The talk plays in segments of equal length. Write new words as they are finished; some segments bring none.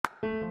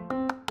Hello,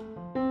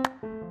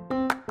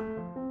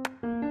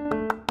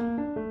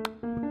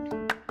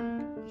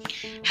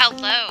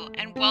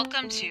 and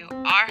welcome to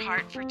Our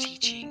Heart for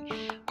Teaching,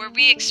 where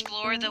we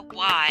explore the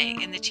why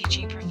in the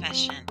teaching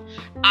profession.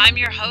 I'm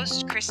your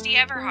host, Christy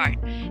Everhart.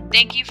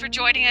 Thank you for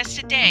joining us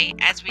today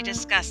as we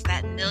discuss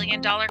that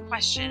million-dollar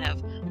question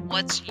of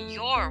what's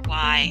your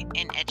why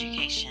in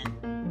education?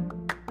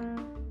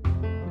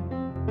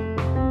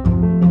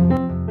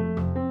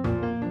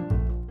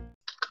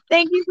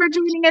 Thank you for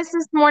joining us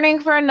this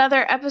morning for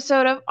another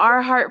episode of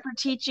Our Heart for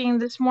Teaching.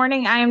 This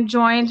morning I am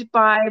joined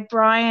by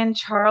Bryan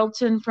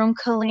Charlton from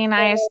Killeen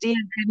ISD.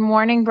 Good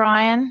morning,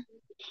 Bryan.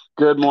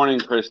 Good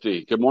morning,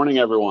 Christy. Good morning,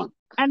 everyone.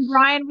 And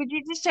Bryan, would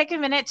you just take a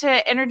minute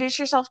to introduce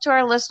yourself to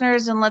our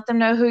listeners and let them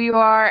know who you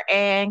are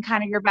and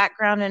kind of your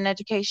background in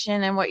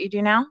education and what you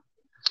do now?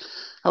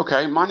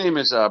 Okay, my name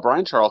is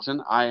Bryan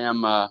Charlton.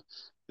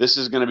 This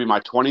is going to be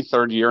my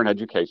 23rd year in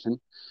education.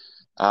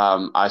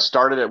 I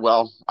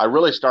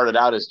really started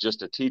out as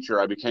just a teacher.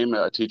 I became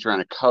a teacher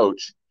and a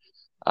coach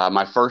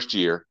my first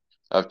year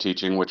of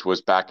teaching, which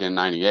was back in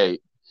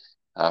 98.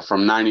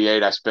 From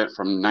 98, I spent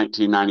from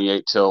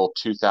 1998 till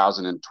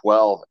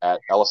 2012 at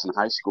Ellison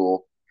High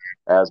School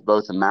as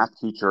both a math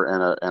teacher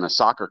and a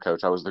soccer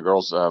coach. I was the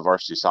girls'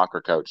 varsity soccer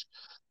coach.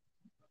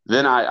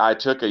 Then I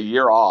took a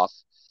year off.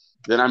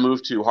 Then I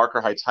moved to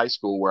Harker Heights High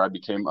School, where I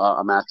became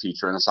a math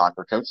teacher and a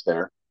soccer coach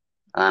there.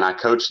 And I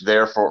coached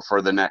there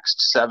for the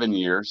next 7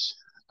 years.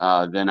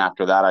 Then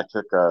after that, I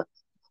took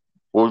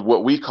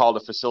what we called a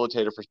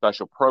facilitator for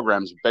special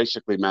programs.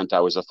 Basically meant I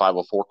was a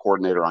 504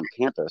 coordinator on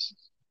campus.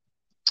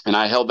 And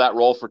I held that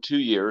role for 2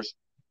 years.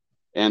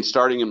 And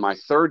starting in my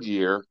third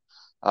year,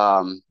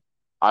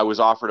 I was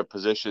offered a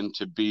position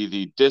to be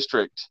the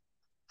district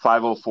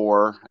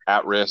 504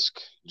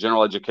 at-risk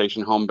general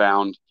education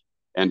homebound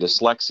and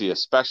dyslexia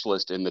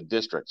specialist in the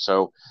district.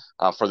 So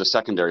for the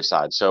secondary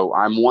side. So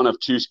I'm one of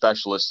two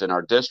specialists in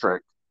our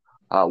district.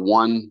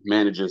 One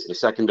manages the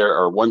secondary,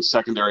 or one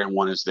secondary, and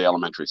one is the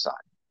elementary side.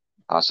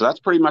 So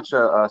that's pretty much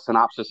a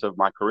synopsis of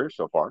my career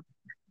so far.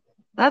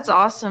 That's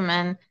awesome.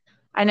 And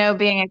I know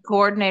being a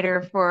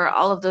coordinator for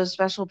all of those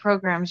special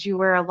programs, you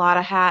wear a lot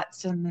of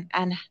hats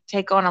and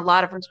take on a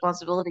lot of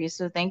responsibilities.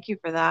 So thank you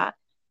for that.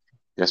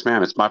 Yes,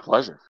 ma'am. It's my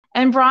pleasure.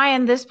 And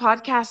Bryan, this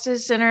podcast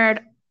is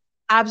centered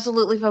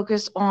absolutely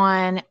focused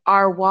on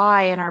our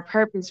why and our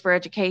purpose for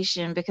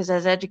education, because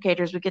as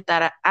educators, we get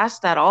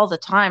asked that all the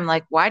time,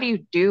 like, why do you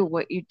do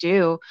what you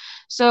do?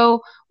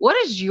 So what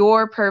is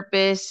your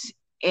purpose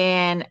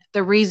and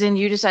the reason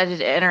you decided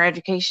to enter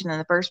education in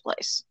the first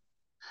place?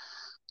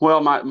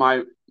 Well,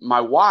 my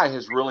why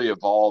has really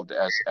evolved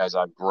as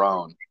I've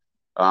grown.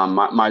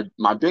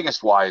 My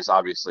biggest why is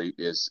obviously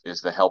is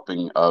the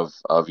helping of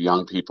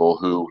young people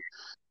who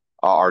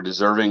are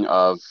deserving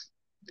of,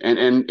 and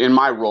in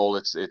my role,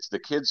 it's the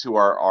kids who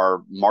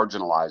are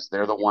marginalized.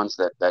 They're the ones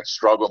that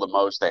struggle the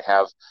most. They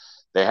have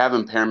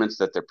impairments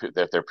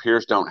that their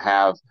peers don't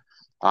have,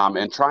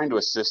 and trying to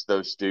assist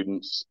those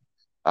students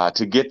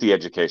to get the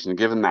education,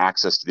 give them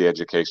access to the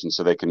education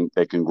so they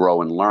can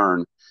grow and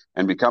learn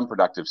and become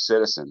productive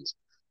citizens.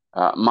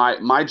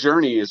 My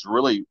journey is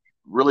really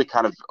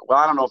kind of, well,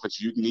 I don't know if it's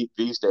unique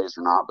these days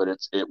or not, but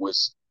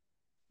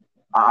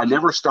I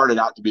never started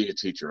out to be a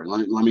teacher.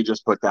 Let me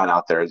just put that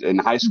out there. In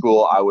high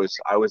school, I was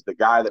the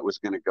guy that was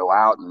going to go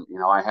out and,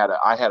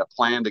 I had a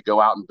plan to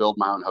go out and build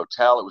my own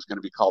hotel. It was going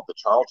to be called the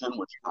Charlton,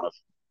 which kind of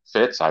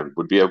fits. I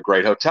would be a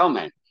great hotel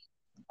name.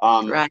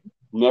 Right.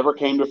 Never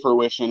came to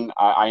fruition.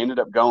 I ended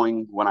up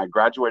going, when I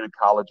graduated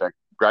college,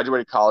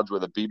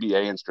 with a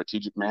BBA in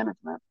strategic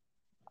management.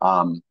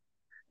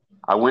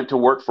 I went to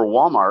work for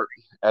Walmart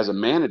as a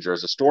manager,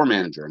 as a store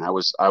manager. And I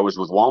was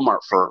with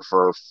Walmart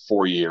for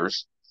 4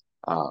 years.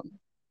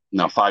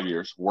 5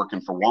 years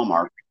working for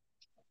Walmart,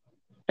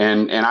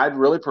 and I'd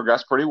really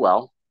progressed pretty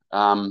well.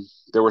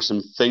 There were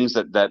some things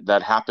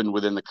that happened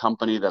within the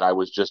company that I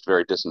was just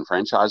very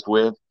disenfranchised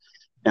with,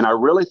 and I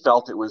really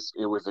felt it was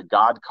a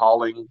God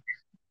calling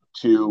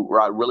to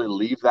really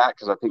leave that,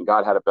 because I think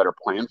God had a better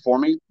plan for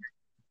me.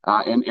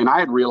 And I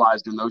had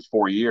realized in those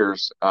 4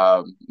 years,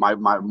 my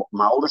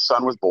oldest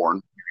son was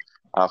born,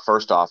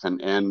 first off,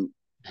 and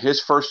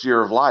his first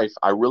year of life,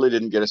 I really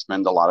didn't get to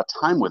spend a lot of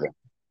time with him.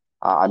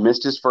 I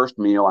missed his first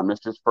meal. I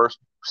missed his first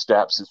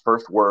steps, his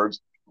first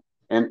words.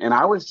 And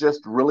I was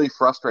just really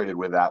frustrated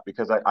with that,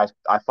 because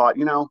I thought,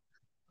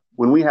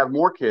 when we have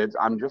more kids,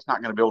 I'm just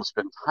not going to be able to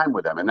spend time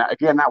with them. And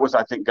that was,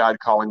 I think, God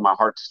calling my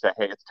heart to say,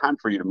 hey, it's time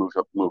for you to move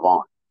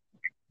on.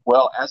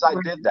 Well, as I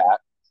did that,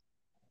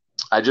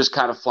 I just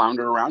kind of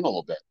floundered around a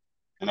little bit,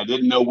 and I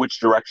didn't know which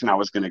direction I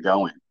was going to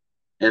go in.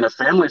 And a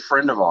family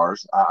friend of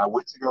ours, I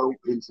went to go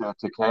into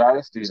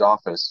KISD's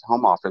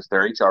home office,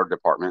 their HR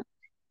department.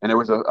 And there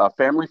was a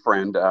family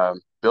friend,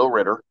 Bill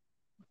Ritter,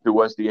 who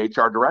was the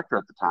HR director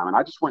at the time. And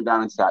I just went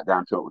down and sat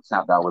down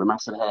with him. I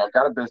said, hey, I've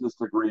got a business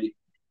degree.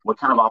 What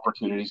kind of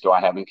opportunities do I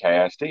have in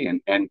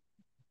KISD?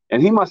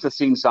 And he must have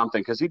seen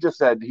something, because he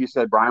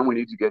said, Bryan, we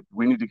need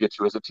to get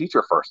you as a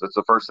teacher first. That's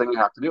the first thing you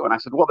have to do. And I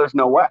said, well, there's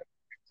no way.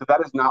 So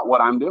that is not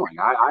what I'm doing.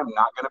 I'm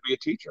not going to be a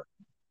teacher.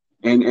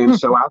 And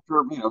so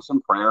after,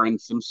 some prayer and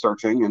some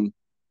searching, and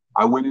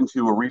I went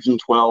into a Region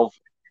 12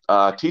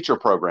 teacher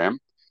program,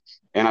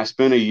 and I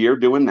spent a year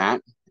doing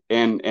that.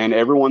 And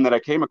everyone that I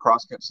came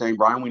across kept saying,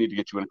 Bryan, we need to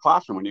get you in a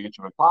classroom. We need to get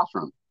you in a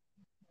classroom.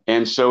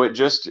 And so it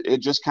just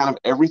kind of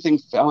everything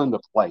fell into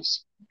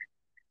place.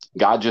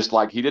 God just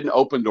he didn't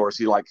open doors.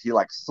 He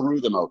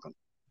threw them open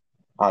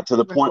to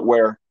the point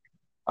where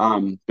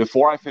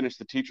before I finished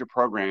the teacher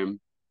program,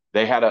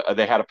 they had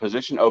a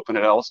position open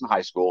at Ellison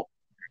High School.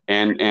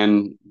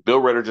 And Bill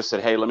Ritter just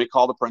said, hey, let me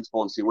call the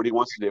principal and see what he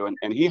wants to do.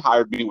 And he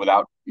hired me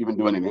without even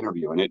doing an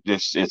interview. And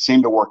it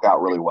seemed to work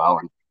out really well.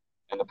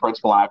 And the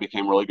principal and I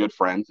became really good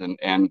friends.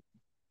 And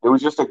it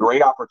was just a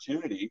great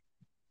opportunity.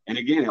 And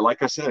again,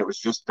 like I said, it was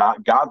just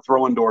God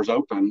throwing doors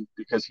open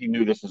because he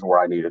knew this is where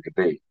I needed to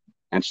be.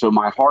 And so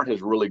my heart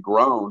has really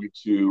grown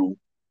to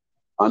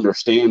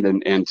understand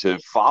and to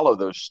follow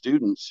those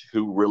students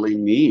who really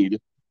need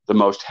the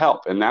most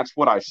help. And that's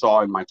what I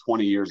saw in my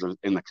 20 years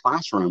in the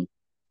classroom,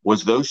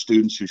 was those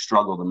students who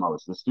struggle the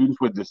most, the students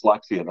with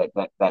dyslexia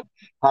that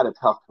had a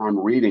tough time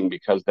reading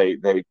because they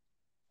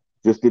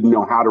just didn't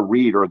know how to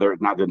read, or they're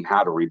not didn't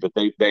how to read, but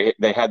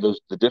they had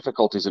the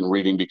difficulties in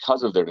reading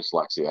because of their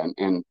dyslexia.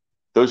 And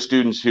those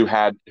students who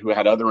had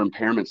other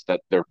impairments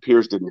that their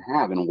peers didn't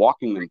have, and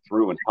walking them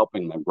through and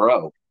helping them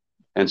grow.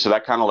 And so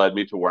that kind of led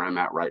me to where I'm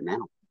at right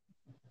now.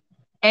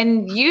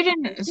 And you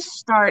didn't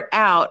start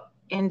out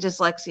in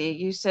dyslexia.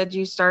 You said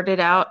you started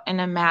out in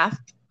a math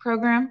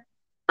program?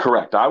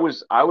 Correct. I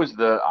was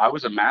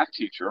a math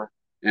teacher,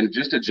 and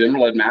just a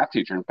general ed math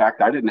teacher. In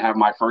fact, I didn't have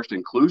my first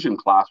inclusion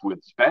class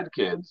with SPED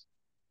kids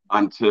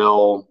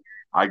until,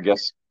 I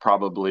guess,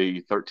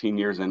 probably 13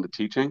 years into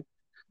teaching.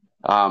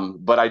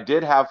 But I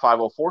did have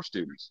 504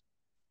 students.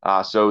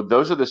 So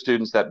those are the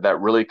students that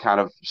really kind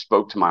of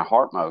spoke to my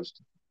heart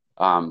most.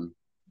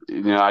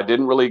 I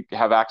didn't really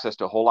have access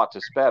to a whole lot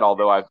to SPED,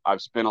 although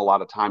I've spent a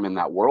lot of time in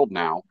that world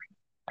now,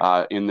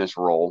 in this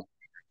role.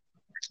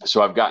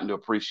 So I've gotten to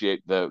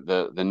appreciate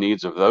the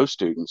needs of those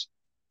students.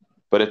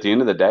 But at the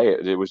end of the day,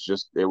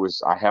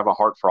 I have a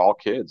heart for all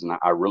kids, and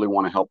I really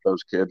want to help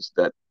those kids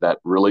that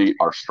really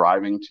are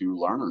striving to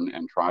learn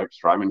and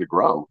striving to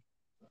grow.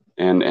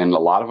 And a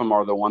lot of them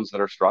are the ones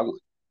that are struggling.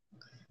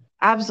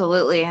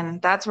 Absolutely. And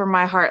that's where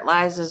my heart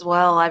lies as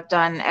well. I've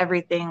done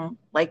everything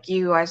like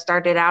you. I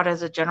started out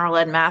as a general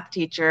ed math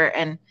teacher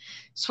and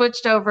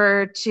switched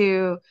over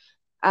to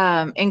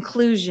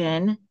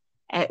inclusion,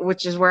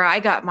 which is where I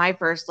got my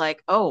first,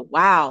 oh,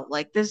 wow,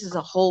 this is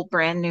a whole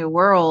brand new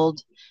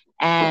world,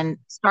 and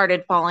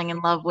started falling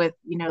in love with,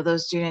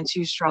 those students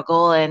who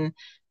struggle, and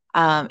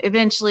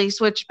eventually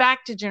switched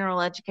back to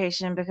general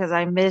education because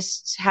I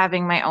missed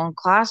having my own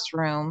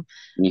classroom.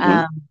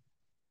 Mm-hmm.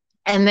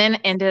 And then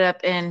ended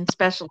up in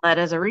special ed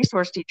as a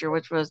resource teacher,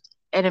 which was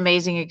an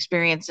amazing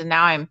experience. And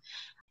now I'm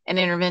an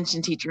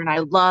intervention teacher, and I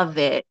love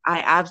it.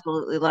 I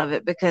absolutely love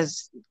it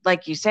because,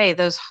 like you say,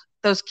 those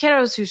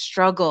kiddos who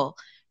struggle,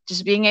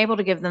 just being able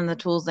to give them the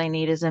tools they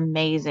need is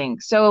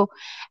amazing. So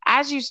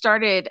as you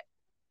started,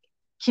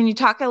 can you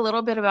talk a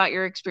little bit about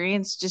your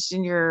experience just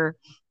in your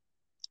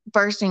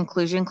first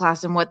inclusion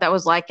class and what that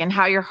was like, and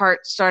how your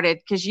heart started?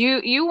 Because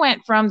you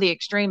went from the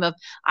extreme of,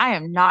 I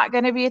am not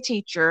going to be a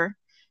teacher,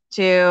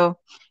 to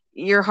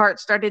your heart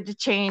started to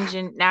change,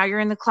 and now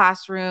you're in the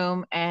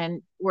classroom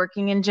and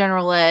working in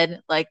general ed.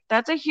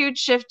 That's a huge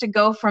shift to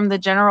go from the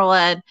general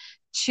ed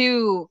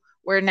to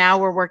where now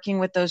we're working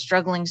with those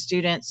struggling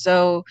students.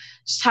 So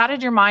how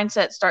did your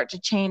mindset start to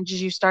change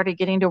as you started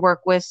getting to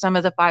work with some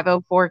of the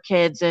 504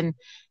 kids, and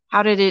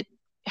how did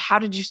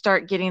you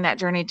start getting that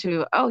journey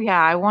to, oh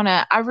yeah,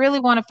 I really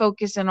want to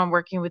focus in on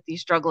working with these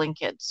struggling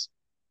kids?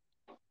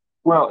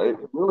 Well,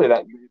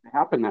 that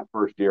happened that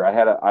first year. I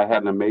had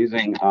an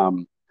amazing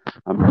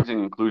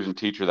inclusion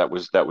teacher that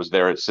was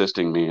there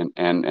assisting me,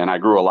 and I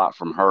grew a lot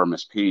from her,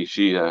 Miss P.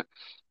 She had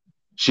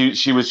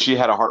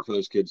a heart for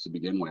those kids to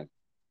begin with.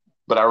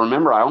 But I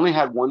remember I only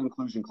had one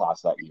inclusion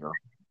class that year,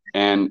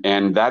 and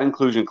that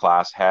inclusion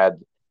class had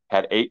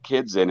 8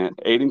 kids in it,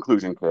 8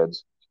 inclusion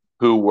kids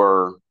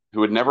who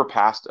had never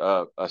passed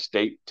a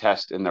state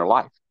test in their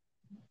life,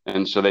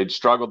 and so they'd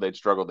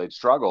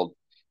struggled.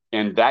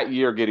 And that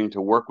year, getting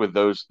to work with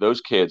those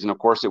kids, and of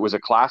course, it was a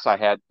class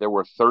there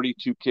were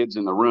 32 kids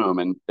in the room,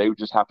 and they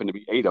just happened to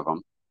be 8 of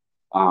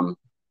them.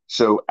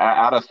 So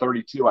out of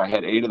 32, I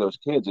had 8 of those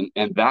kids,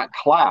 and that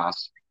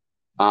class,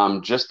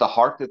 just the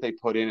heart that they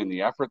put in, and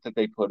the effort that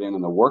they put in,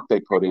 and the work they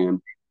put in,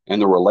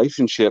 and the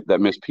relationship that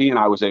Miss P and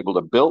I was able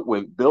to build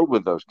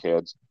with those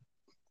kids,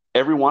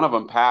 every one of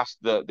them passed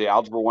the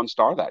Algebra 1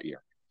 star that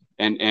year.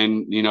 And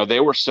they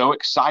were so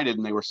excited,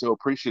 and they were so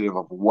appreciative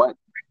of what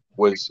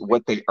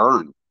they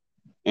earned.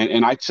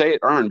 And I'd say it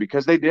earned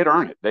because they did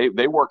earn it.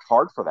 They worked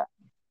hard for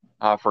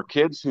that. For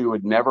kids who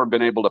had never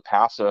been able to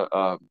pass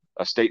a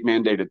state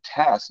mandated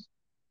test,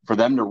 for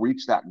them to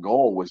reach that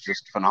goal was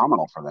just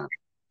phenomenal for them.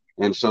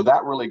 And so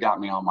that really got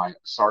me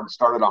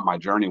started on my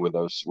journey with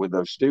those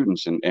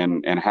students,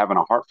 and having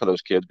a heart for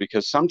those kids,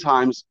 because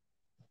sometimes,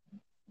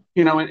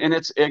 and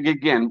it's,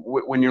 again,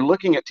 when you're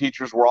looking at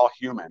teachers, we're all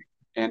human.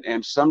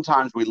 And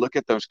sometimes we look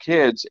at those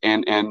kids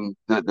and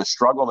the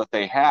struggle that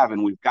they have,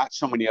 and we've got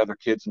so many other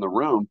kids in the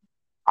room.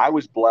 I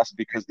was blessed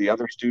because the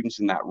other students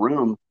in that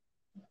room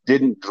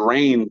didn't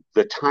drain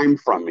the time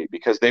from me,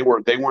 because they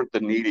weren't the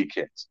needy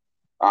kids.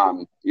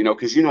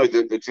 Because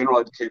the general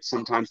ed kids,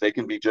 sometimes they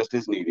can be just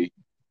as needy.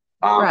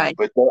 Right.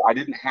 But I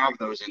didn't have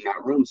those in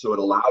that room, so it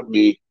allowed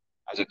me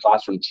as a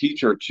classroom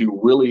teacher to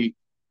really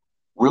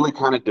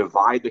kind of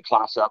divide the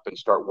class up and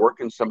start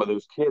working some of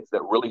those kids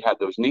that really had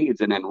those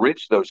needs and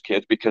enrich those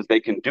kids, because they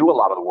can do a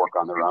lot of the work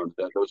on their own,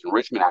 those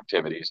enrichment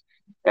activities.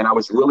 And I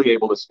was really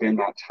able to spend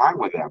that time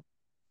with them.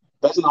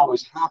 Doesn't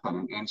always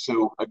happen. And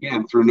so,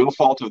 again, through no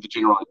fault of the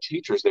general ed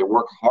teachers, they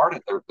work hard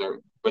at their,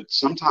 but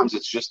sometimes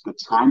it's just the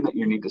time that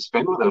you need to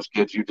spend with those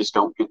kids, you just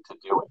don't get to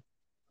do it.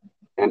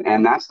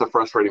 And that's the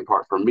frustrating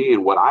part for me.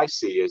 And what I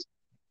see is,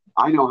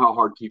 I know how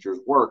hard teachers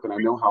work, and I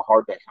know how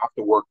hard they have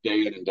to work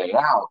day in and day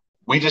out.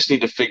 We just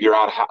need to figure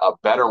out a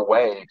better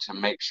way to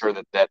make sure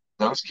that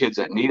those kids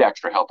that need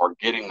extra help are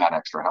getting that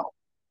extra help.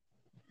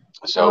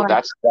 So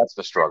that's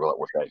the struggle that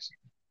we're facing.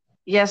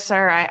 Yes,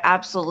 sir. I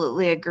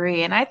absolutely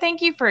agree. And I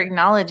thank you for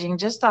acknowledging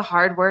just the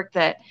hard work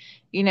that,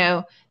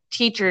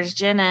 teachers,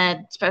 gen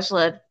ed, special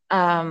ed,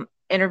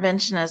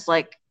 interventionists,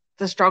 like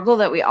the struggle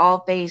that we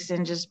all face,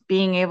 and just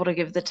being able to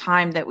give the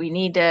time that we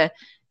need to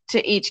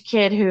each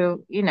kid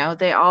who,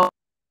 they all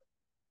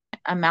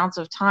amounts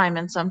of time,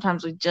 and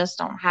sometimes we just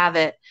don't have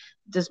it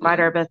despite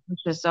our best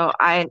wishes. So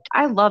I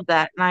love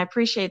that, and I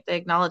appreciate the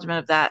acknowledgement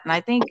of that. And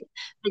I think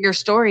your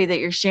story that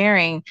you're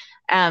sharing,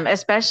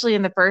 especially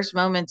in the first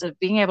moments of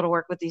being able to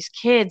work with these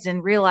kids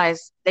and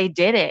realize they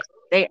did it,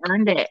 they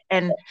earned it,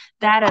 and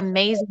that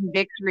amazing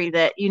victory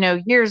that,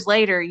 years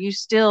later, you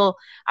still,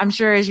 I'm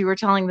sure as you were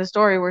telling the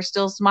story, we're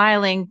still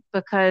smiling,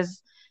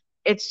 because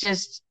it's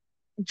just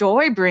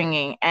joy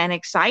bringing and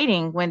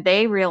exciting when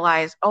they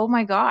realize, oh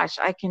my gosh,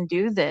 I can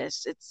do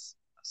this. It's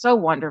so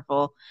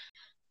wonderful.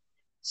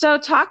 So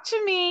talk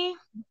to me,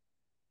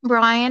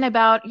 Bryan,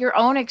 about your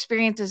own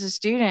experience as a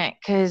student,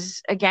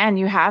 because again,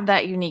 you have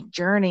that unique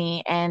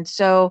journey. And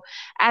so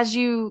as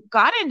you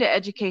got into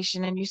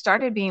education and you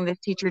started being the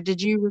teacher,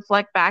 did you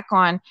reflect back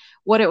on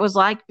what it was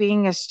like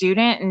being a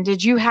student? And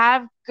did you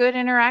have good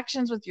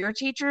interactions with your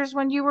teachers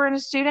when you were a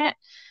student?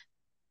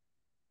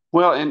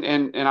 Well,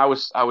 and I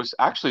was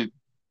actually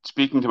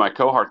speaking to my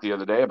cohort the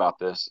other day about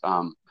this.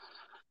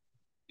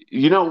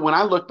 When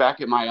I look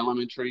back at my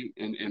elementary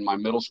and my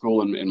middle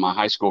school and my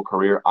high school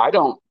career,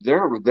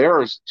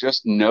 there is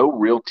just no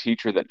real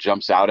teacher that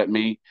jumps out at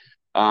me.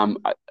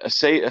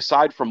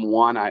 Aside from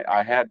one,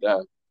 I had,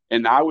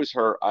 and I was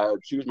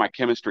she was my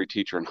chemistry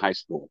teacher in high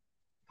school.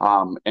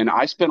 And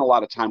I spent a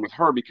lot of time with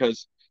her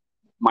because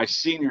my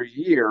senior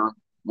year,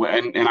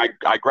 and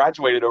I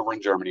graduated over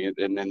in Germany,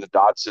 in the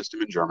DOD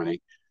system in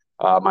Germany.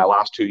 My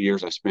last 2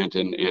 years I spent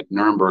at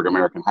Nuremberg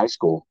American High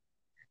School.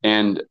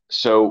 And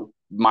so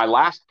my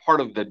last part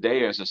of the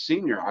day as a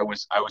senior, I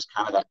was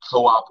kind of that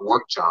co-op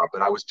work job,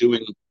 but I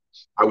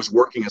was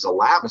working as a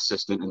lab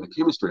assistant in the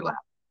chemistry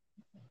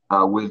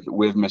lab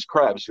with Miss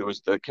Krebs, who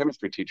was the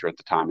chemistry teacher at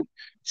the time. And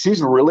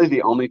she's really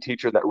the only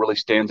teacher that really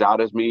stands out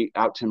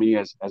to me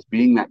as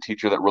being that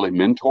teacher that really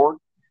mentored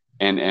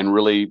and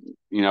really,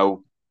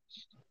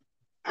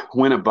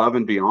 went above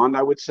and beyond,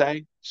 I would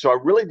say. So I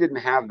really didn't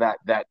have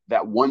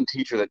that one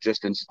teacher that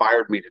just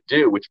inspired me to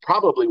do, which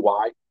probably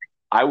why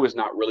I was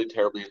not really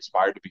terribly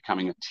inspired to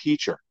becoming a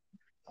teacher.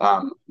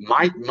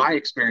 My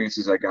experience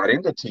as I got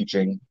into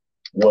teaching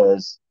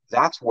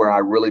that's where I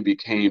really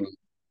became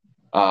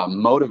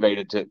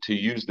motivated to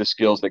use the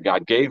skills that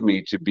God gave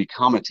me to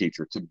become a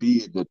teacher, to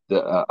be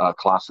a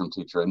classroom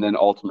teacher, and then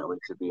ultimately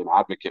to be an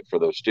advocate for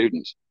those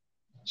students.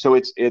 So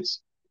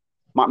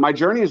my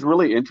journey is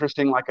really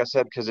interesting, like I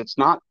said, because it's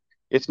not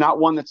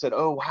one that said,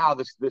 oh wow,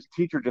 this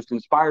teacher just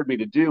inspired me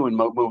to do and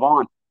move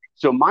on.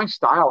 So my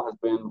style has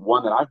been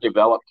one that I've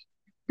developed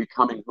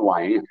becoming who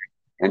I am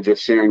and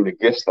just sharing the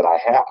gifts that I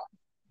have.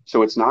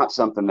 So it's not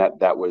something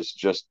that was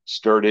just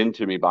stirred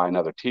into me by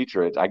another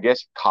teacher. I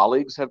guess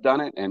colleagues have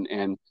done it.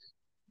 And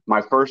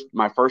my first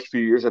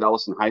few years at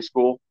Ellison High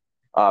School,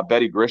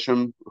 Betty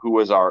Grisham, who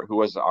was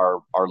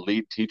our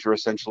lead teacher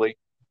essentially,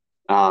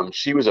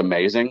 she was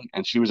amazing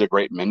and she was a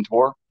great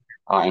mentor.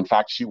 In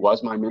fact, she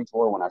was my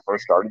mentor when I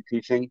first started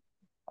teaching.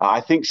 I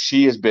think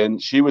she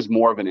was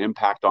more of an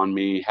impact on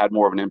me, had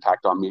more of an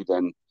impact on me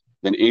than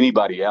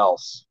anybody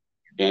else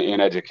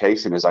in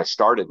education as I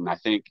started. And I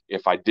think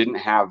if I didn't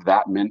have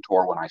that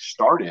mentor when I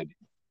started,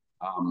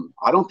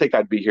 I don't think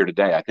I'd be here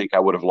today. I think I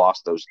would have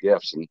lost those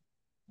gifts.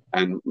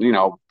 And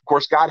of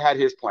course, God had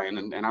His plan,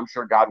 and I'm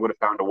sure God would have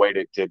found a way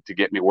to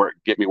get me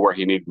where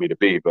He needed me to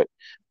be. But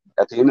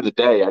at the end of the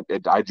day,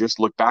 I just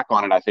look back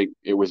on it. I think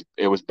it was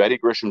Betty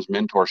Grisham's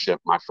mentorship,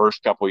 my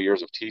first couple of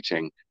years of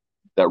teaching,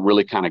 that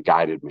really kind of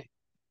guided me.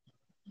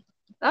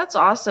 That's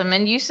awesome.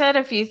 And you said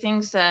a few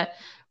things that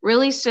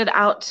really stood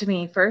out to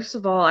me. First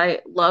of all,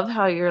 I love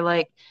how you're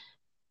like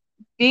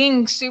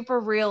being super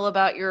real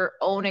about your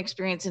own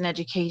experience in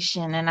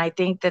education. And I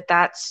think that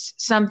that's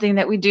something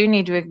that we do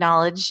need to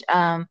acknowledge,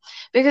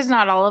 because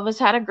not all of us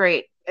had a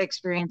great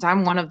experience.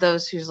 I'm one of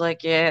those who's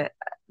like, yeah,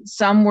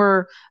 some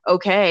were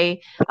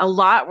okay, a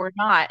lot were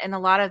not. And a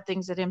lot of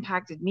things that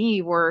impacted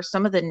me were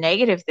some of the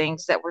negative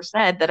things that were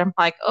said that I'm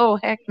like, oh,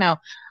 heck no,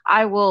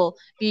 I will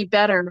be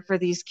better for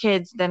these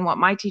kids than what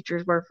my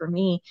teachers were for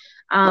me.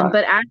 Right.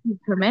 But as you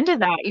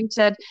commended that, you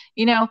said,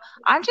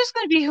 I'm just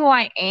going to be who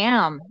I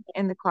am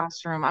in the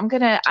classroom. I'm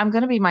going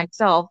to be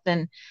myself.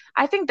 And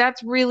I think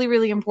that's really,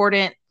 really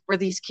important for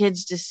these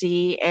kids to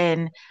see,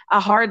 and a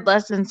hard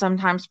lesson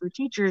sometimes for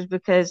teachers,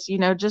 because,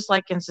 just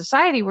like in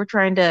society, we're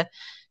trying to,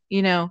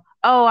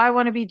 oh, I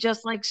want to be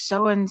just like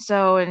so and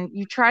so. And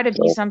you try to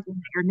be So, something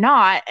that you're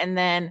not. And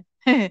then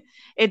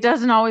it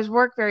doesn't always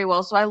work very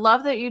well. So I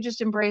love that you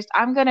just embraced,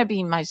 I'm going to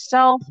be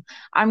myself.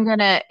 I'm going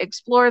to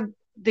explore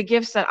the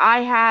gifts that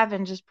I have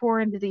and just pour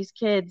into these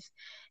kids.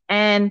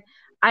 And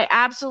I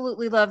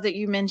absolutely love that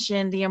you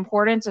mentioned the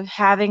importance of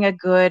having a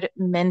good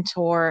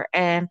mentor.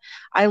 And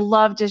I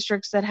love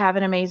districts that have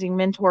an amazing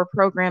mentor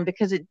program,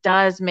 because it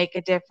does make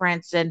a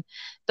difference. And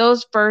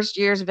those first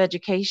years of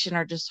education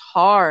are just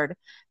hard.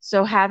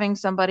 So having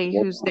somebody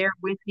yep. who's there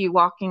with you,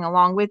 walking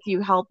along with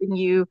you, helping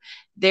you,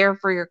 there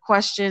for your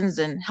questions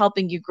and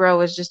helping you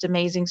grow is just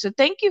amazing. So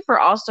thank you for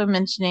also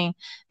mentioning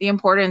the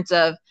importance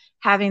of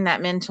having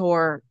that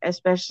mentor,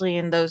 especially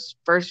in those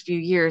first few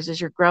years as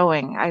you're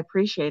growing. I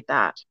appreciate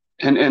that.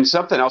 And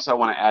something else I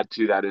want to add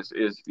to that is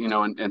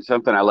and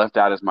something I left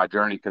out as my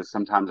journey, because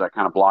sometimes I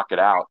kind of block it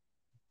out.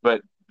 But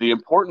the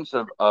importance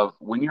of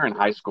when you're in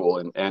high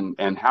school,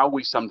 and how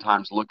we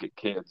sometimes look at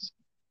kids,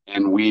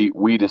 and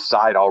we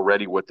decide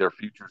already what their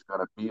future is going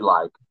to be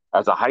like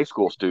as a high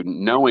school student,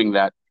 knowing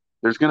that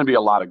there's going to be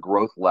a lot of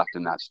growth left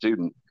in that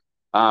student.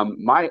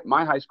 My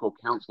high school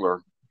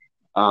counselor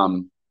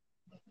um,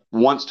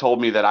 once told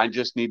me that I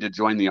just need to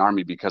join the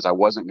Army because I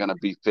wasn't going to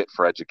be fit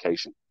for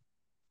education.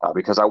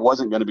 Because I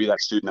wasn't going to be that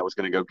student that was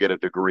going to go get a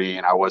degree,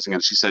 and I wasn't going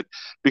to. She said,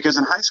 because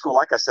in high school,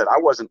 like I said, I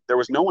wasn't. There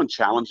was no one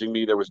challenging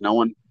me. There was no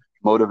one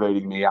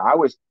motivating me. I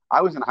was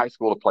in high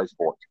school to play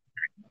sports,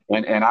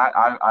 and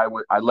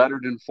I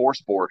lettered in 4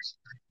 sports.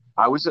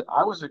 I was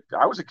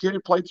a kid who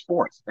played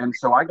sports, and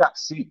so I got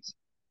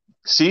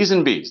C's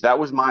and B's. That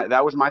was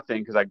my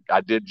thing, because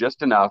I did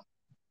just enough.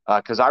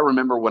 Because I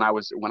remember when I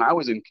was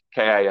in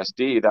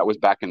KISD, that was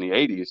back in the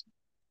 '80s,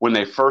 when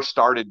they first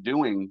started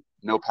doing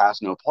no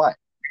pass, no play.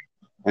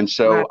 And Right.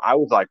 so I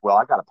was like, well,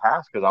 I got to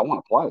pass because I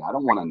want to play. I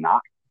don't want to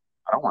not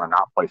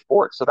play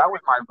sports. So that was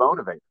my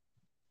motivator.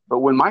 But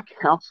when my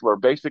counselor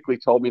basically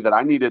told me that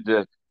I needed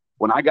to,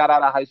 when I got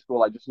out of high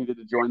school, I just needed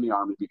to join the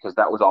Army because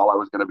that was all I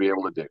was going to be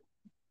able to do.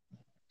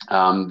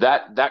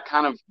 That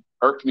kind of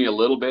irked me a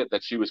little bit,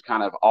 that she was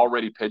kind of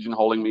already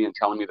pigeonholing me and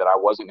telling me that I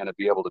wasn't going to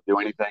be able to do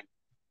anything.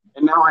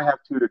 And now I have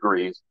 2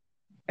 degrees.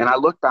 And I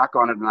look back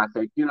on it and I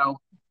think,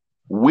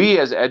 we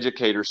as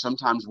educators,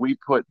 sometimes we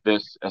put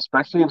this,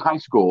 especially in high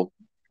school,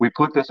 we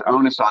put this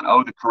onus on,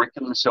 oh, the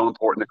curriculum is so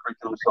important, the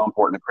curriculum is so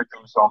important, the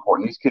curriculum is so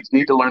important. These kids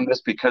need to learn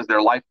this because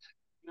their life,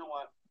 you know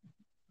what?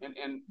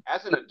 And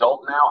as an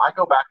adult now, I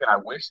go back and I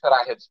wish that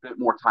I had spent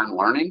more time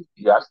learning.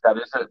 Yes, that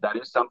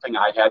is something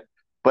I had,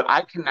 but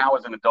I can now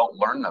as an adult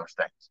learn those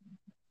things.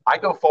 I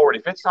go forward.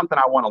 If it's something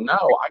I want to know,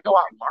 I go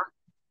out and learn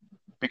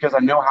because I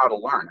know how to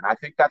learn. And I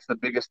think that's the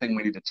biggest thing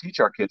we need to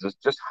teach our kids, is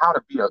just how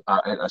to be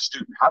a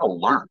student, how to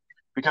learn,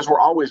 because we're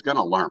always going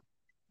to learn.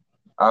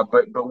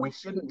 But we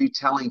shouldn't be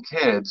telling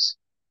kids,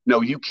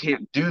 no, you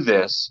can't do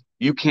this.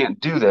 You can't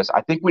do this. I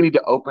think we need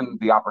to open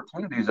the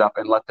opportunities up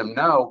and let them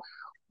know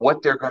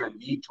what they're going to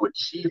need to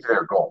achieve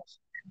their goals.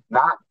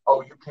 Not,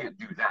 oh, you can't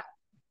do that.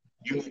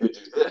 You need to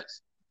do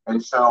this.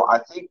 And so I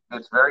think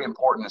that's very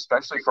important,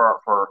 especially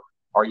for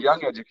our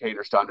young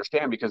educators to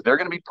understand, because they're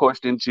going to be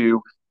pushed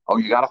into, oh,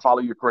 you got to follow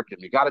your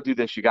curriculum. You got to do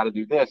this. You got to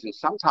do this. And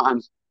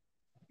sometimes,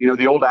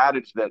 the old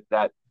adage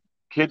that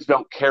kids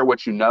don't care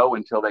what you know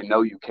until they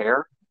know you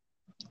care.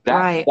 That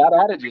Right.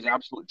 that adage is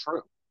absolutely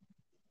true.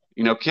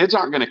 Kids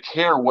aren't going to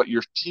care what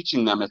you're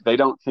teaching them if they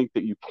don't think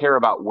that you care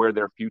about where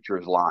their future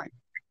is lying.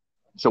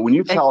 So when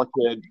you tell a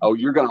kid, oh,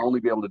 you're going to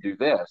only be able to do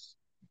this,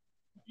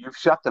 you've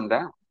shut them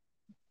down.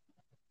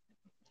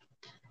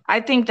 I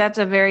think that's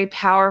a very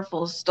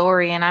powerful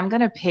story. And I'm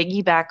going to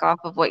piggyback off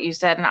of what you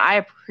said. And I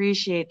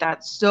appreciate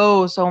that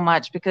so, so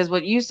much, because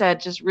what you said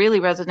just really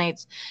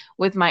resonates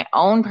with my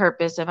own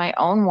purpose and my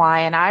own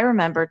why. And I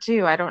remember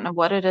too, I don't know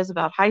what it is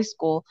about high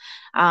school.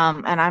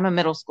 And I'm a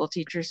middle school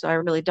teacher, so I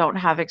really don't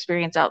have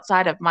experience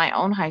outside of my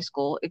own high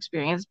school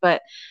experience.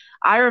 But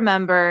I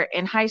remember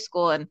in high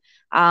school, and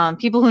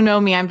people who know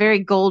me, I'm very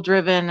goal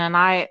driven and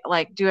I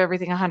like do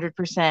everything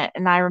 100%.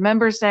 And I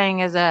remember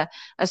saying as a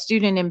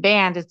student in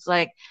band, it's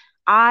like,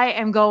 I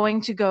am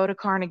going to go to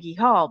Carnegie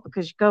Hall,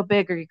 because you go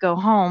big or you go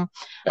home.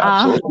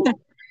 Um, Absolutely.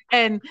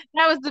 and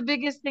that was the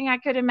biggest thing I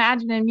could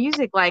imagine in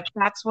music. Like,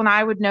 that's when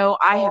I would know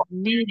I have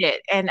made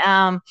it. And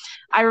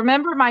I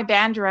remember my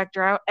band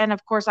director, and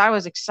of course I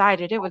was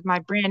excited. It was my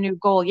brand new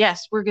goal.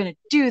 Yes, we're going to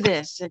do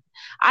this. And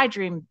I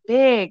dreamed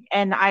big.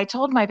 And I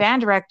told my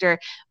band director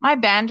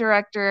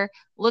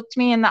looked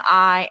me in the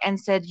eye and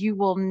said, you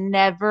will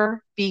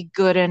never be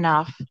good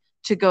enough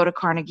to go to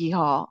Carnegie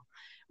Hall.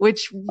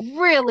 which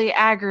really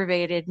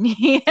aggravated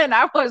me. And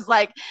I was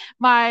like,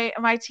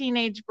 my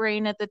teenage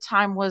brain at the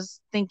time was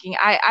thinking,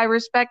 I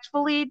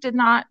respectfully did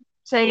not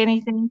say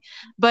anything,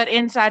 but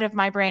inside of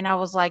my brain, I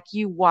was like,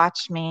 you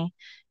watch me.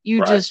 You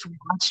Right. just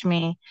watch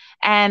me.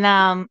 And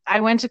I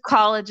went to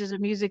college as a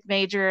music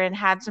major and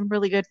had some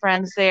really good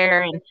friends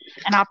there. And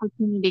an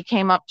opportunity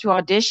came up to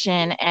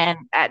audition. And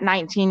at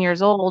 19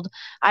 years old,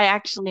 I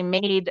actually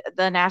made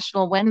the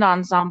National Wind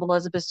Ensemble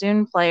as a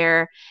bassoon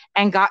player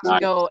and got to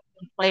Nice. go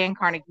and play in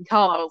Carnegie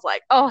Hall. I was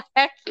like, oh,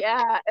 heck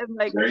yeah. And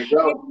like, There you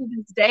go. to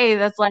this day,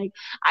 that's like,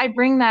 I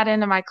bring that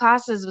into my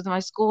classes with my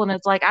school. And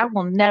it's like, I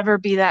will never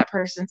be that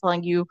person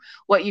telling you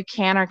what you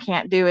can or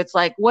can't do. It's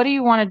like, what do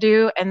you want to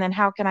do? And then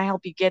how can I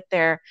help you get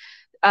there?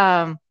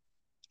 Um,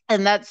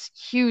 and that's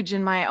huge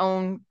in my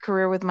own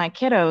career with my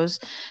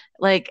kiddos.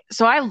 Like,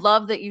 so I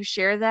love that you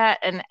share that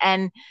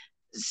and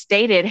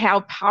stated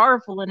how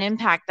powerful an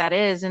impact that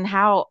is and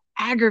how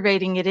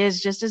aggravating it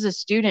is just as a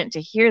student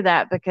to hear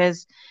that,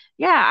 because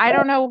yeah, I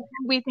don't know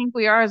who we think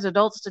we are as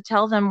adults to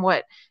tell them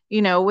what,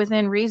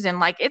 within reason.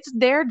 Like, it's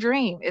their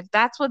dream. If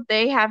that's what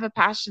they have a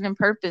passion and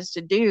purpose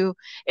to do,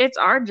 it's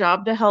our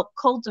job to help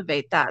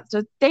cultivate that.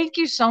 So thank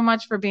you so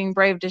much for being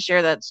brave to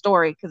share that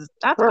story, because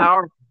that's Sure.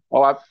 powerful.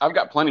 Oh, I've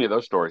got plenty of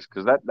those stories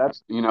because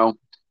that's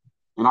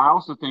and I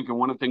also think, and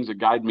one of the things that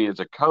guide me as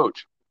a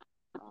coach,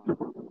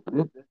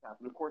 this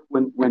happened. Of course,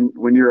 when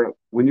you're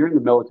in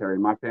the military,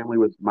 my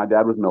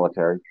dad was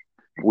military.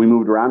 We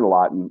moved around a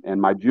lot, and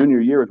my junior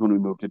year is when we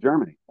moved to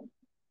Germany.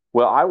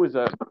 Well, I was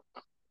at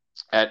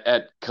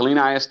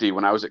Killeen ISD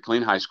when I was at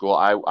Killeen High School.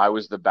 I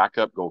was the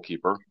backup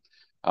goalkeeper,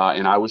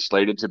 and I was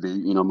slated to be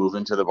move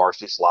into the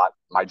varsity slot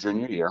my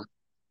junior year,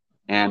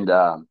 and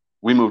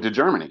we moved to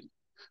Germany.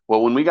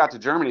 Well, when we got to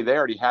Germany, they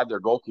already had their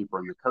goalkeeper,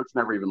 and the coach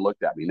never even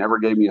looked at me, never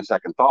gave me a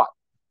second thought.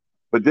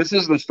 But this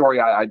is the story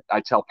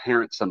I tell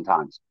parents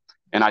sometimes.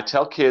 And I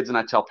tell kids and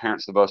I tell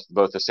parents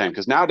both the same.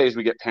 Because nowadays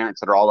we get parents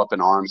that are all up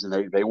in arms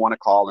and they want to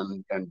call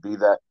and be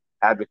that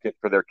advocate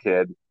for their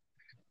kid.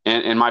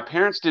 And my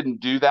parents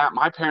didn't do that.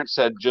 My parents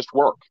said, just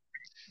work.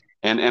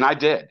 And I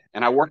did.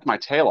 And I worked my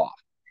tail off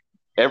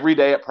every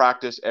day at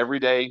practice, every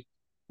day.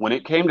 When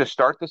it came to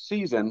start the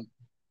season,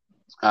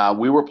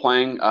 we were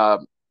playing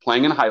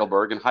in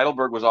Heidelberg. And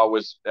Heidelberg was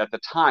always, at the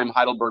time,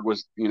 Heidelberg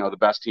was, the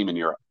best team in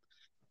Europe.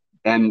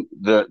 And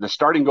the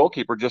starting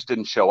goalkeeper just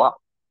didn't show up.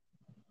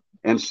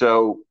 And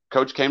so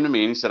coach came to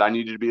me and he said, I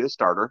need you to be the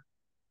starter.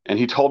 And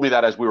he told me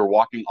that as we were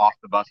walking off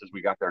the bus as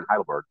we got there in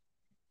Heidelberg.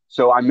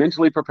 So I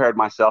mentally prepared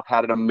myself,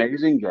 had an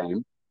amazing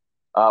game.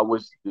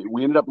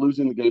 We ended up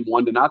losing the game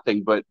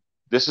 1-0, but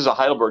this is a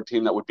Heidelberg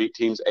team that would beat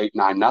teams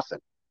 8-9-0.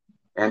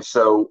 And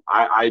so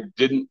I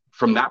didn't,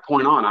 from that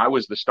point on, I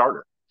was the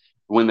starter.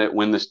 When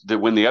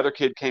the other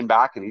kid came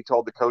back and he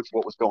told the coach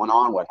what was going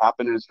on, what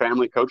happened in his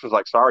family, coach was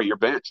like, sorry, you're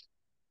benched.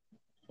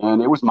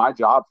 And it was my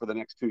job for the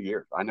next 2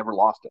 years. I never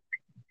lost it.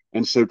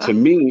 And so to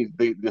me,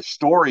 the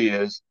story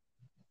is,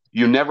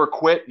 you never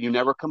quit. You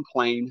never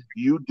complain.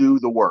 You do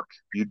the work.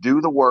 You do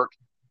the work.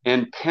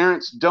 And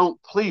parents,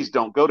 please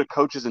don't go to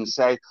coaches and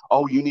say,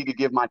 oh, you need to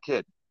give my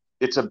kid.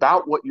 It's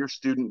about what your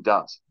student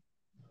does,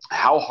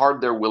 how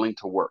hard they're willing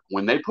to work.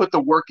 When they put the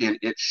work in,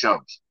 it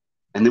shows.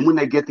 And then when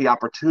they get the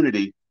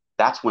opportunity,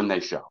 that's when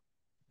they show.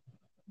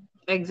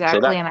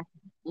 Exactly. And I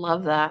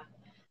love that.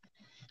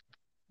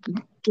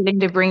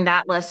 Getting to bring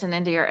that lesson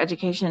into your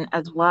education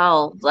as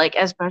well, like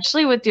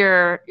especially with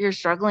your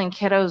struggling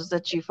kiddos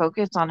that you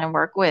focus on and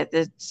work with.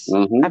 It's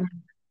I mean,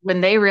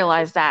 when they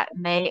realize that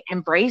and they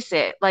embrace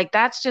it, like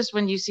that's just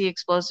when you see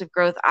explosive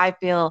growth, I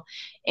feel,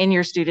 in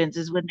your students,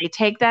 is when they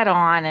take that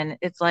on and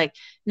it's like,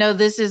 no,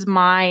 this is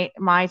my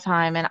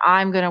time and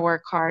I'm going to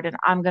work hard and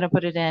I'm going to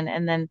put it in,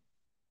 and then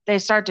they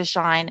start to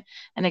shine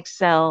and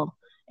excel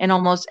in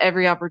almost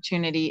every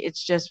opportunity.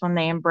 It's just when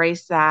they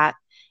embrace that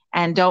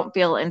and don't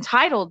feel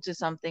entitled to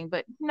something,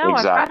 but no,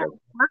 exactly. I've got to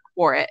work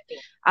for it,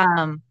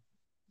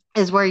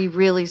 is where you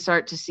really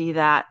start to see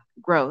that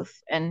growth.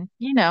 And,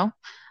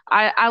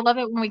 I love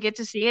it when we get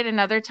to see it. And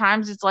other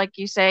times it's like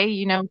you say,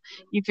 you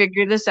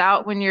figure this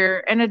out when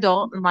you're an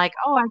adult and like,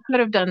 oh, I could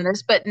have done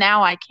this, but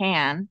now I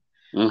can.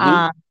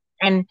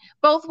 And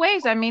both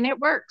ways, I mean, it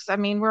works. I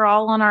mean, we're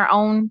all on our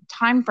own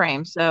time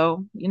frame.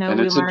 So, and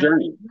it's a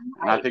journey.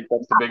 And I think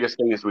that's the biggest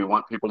thing, is we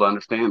want people to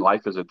understand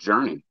life is a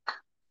journey.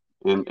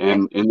 And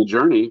in the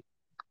journey,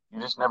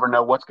 you just never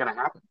know what's going to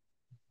happen.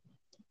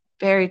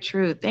 Very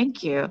true.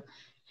 Thank you.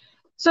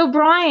 So,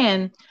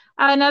 Bryan,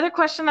 another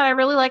question that I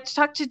really like to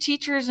talk to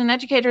teachers and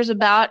educators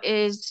about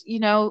is,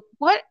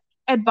 what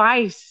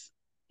advice?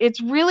 It's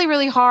really,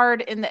 really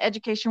hard in the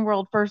education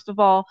world, first of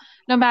all,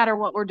 no matter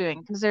what we're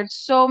doing, because there's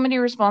so many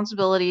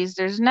responsibilities.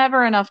 There's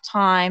never enough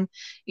time.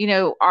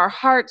 Our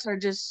hearts are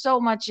just so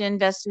much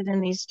invested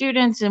in these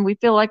students and we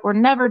feel like we're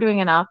never doing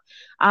enough.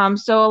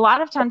 So a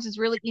lot of times it's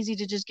really easy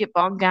to just get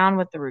bogged down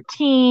with the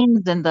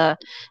routines and the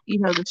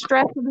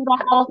stress of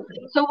it all.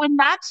 So when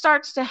that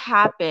starts to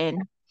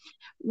happen,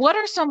 what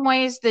are some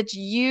ways that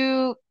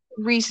you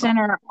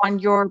recenter on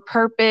your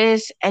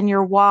purpose and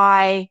your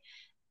why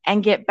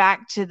and get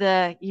back to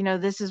the,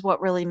 this is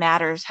what really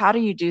matters? How do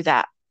you do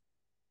that?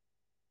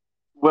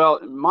 Well,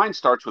 mine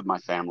starts with my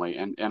family,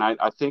 and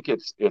I think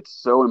it's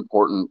so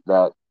important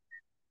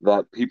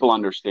that people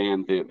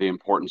understand the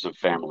importance of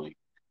family.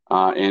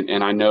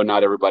 And I know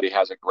not everybody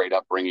has a great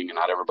upbringing, and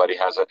not everybody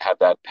has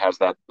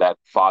that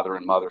father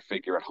and mother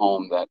figure at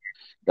home that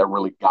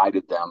really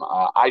guided them.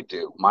 I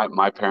do.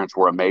 My parents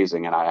were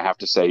amazing, and I have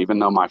to say, even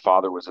though my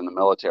father was in the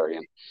military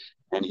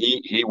and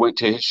he went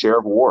to his share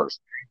of wars,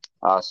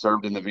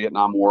 served in the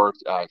Vietnam War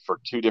for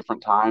two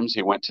different times.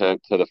 He went to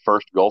the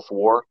first Gulf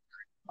War.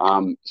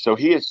 So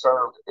he has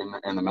served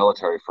in the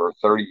military for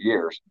 30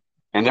 years.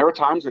 And there were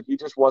times that he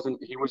just wasn't,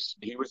 he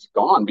was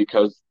gone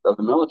because of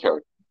the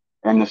military.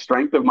 And the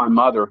strength of my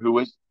mother, who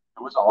was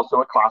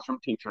also a classroom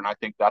teacher, and I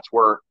think that's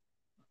where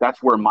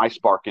my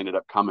spark ended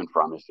up coming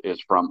from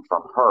is from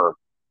her.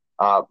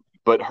 Uh,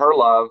 but her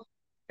love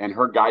and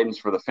her guidance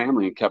for the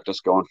family kept us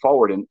going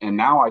forward. And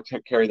now I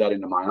carry that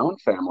into my own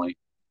family.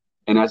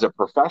 And as a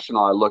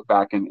professional, I look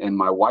back and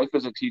my wife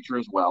is a teacher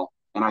as well.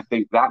 And I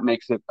think that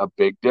makes it a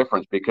big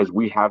difference because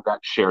we have that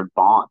shared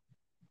bond.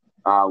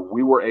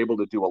 We were able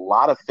to do a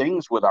lot of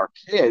things with our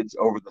kids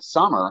over the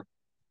summer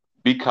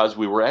because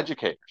we were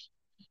educators.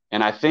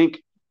 And I think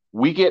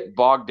we get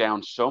bogged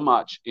down so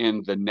much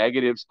in the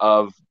negatives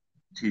of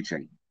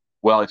teaching.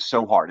 Well, it's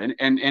so hard, and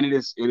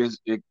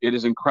it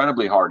is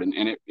incredibly hard,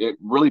 and it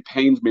really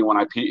pains me when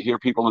I hear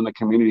people in the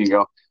community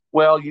go,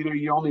 "Well,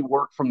 you only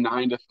work from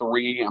 9 to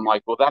 3." I'm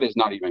like, "Well, that is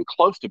not even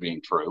close to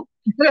being true."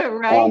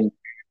 Right. Um,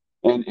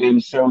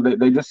 and so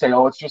they just say,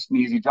 "Oh, it's just an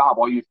easy job.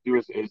 All you have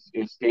to do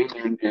is stand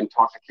there and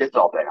talk to kids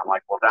all day." I'm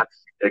like, "Well,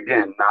 that's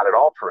again not at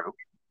all true."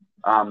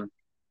 Um,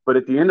 but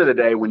at the end of the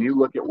day, when you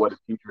look at what a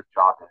teacher's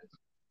job is,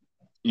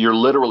 you're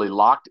literally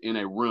locked in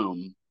a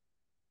room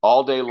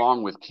all day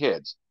long with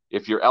kids.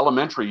 If you're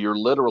elementary, you're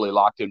literally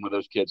locked in with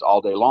those kids all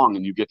day long,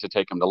 and you get to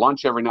take them to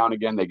lunch every now and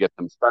again. They get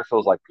them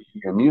specials like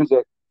PE and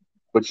music,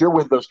 but you're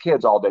with those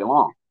kids all day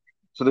long.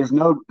 So there's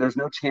no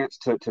chance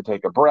to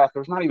take a breath.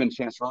 There's not even a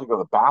chance to really go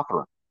to the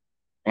bathroom.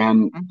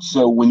 And Mhm.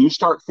 so when you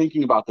start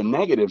thinking about the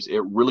negatives,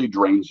 it really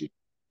drains you.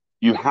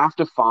 You have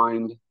to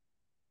find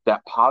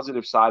that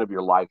positive side of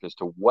your life as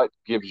to what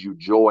gives you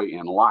joy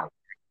in life.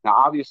 Now,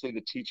 obviously,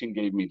 the teaching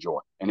gave me joy,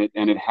 and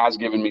it has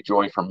given me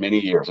joy for many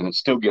years, and it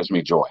still gives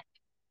me joy.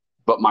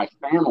 But my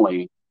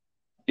family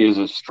is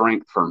a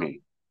strength for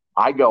me.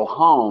 I go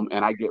home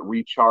and I get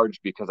recharged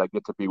because I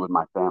get to be with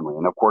my family.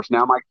 And of course,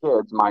 now my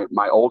kids,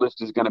 my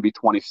oldest is going to be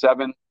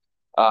 27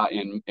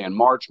 in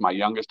March. My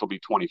youngest will be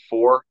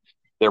 24.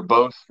 They're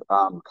both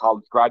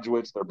college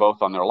graduates. They're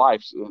both on their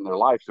lives in their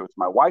life. So it's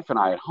my wife and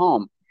I at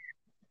home.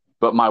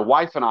 But my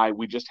wife and I,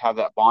 we just have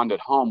that bond at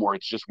home where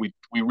it's just we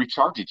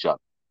recharge each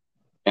other.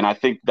 And I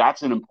think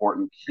that's an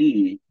important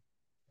key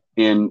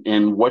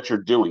in what you're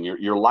doing.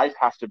 Your life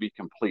has to be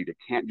complete. It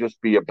can't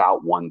just be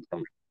about one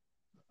thing.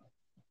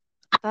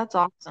 That's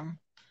awesome.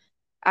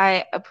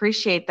 I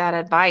appreciate that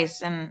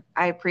advice, and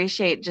I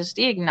appreciate just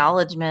the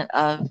acknowledgement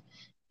of,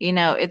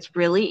 it's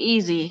really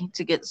easy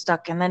to get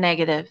stuck in the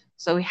negative.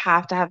 So we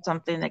have to have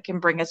something that can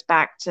bring us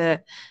back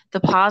to the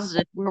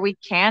positive where we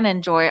can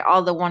enjoy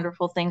all the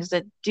wonderful things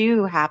that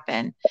do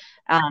happen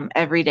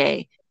every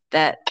day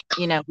that,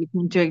 we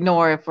tend to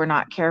ignore if we're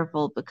not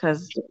careful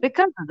because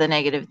of the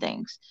negative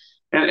things.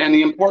 And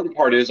the important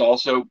part is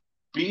also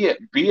be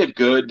a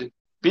good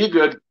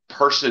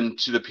person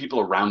to the people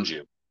around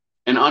you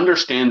and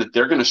understand that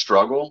they're going to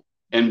struggle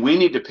and we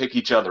need to pick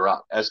each other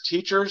up. As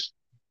teachers,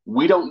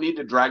 we don't need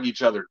to drag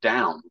each other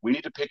down. We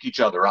need to pick each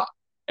other up.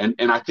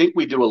 And I think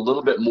we do a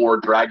little bit more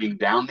dragging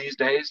down these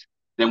days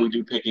than we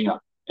do picking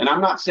up. And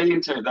I'm not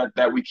saying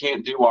that we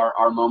can't do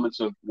our moments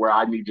of where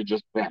I need to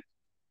just vent.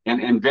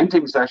 And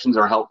venting sessions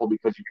are helpful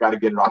because you've got to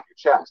get it off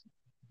your chest.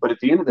 But at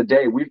the end of the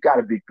day, we've got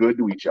to be good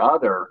to each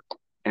other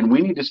and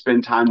we need to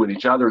spend time with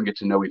each other and get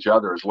to know each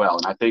other as well.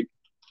 And I think,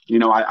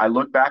 I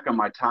look back on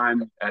my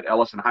time at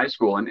Ellison High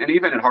School and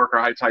even at Harker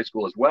Heights High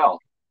School as well.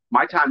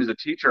 My time as a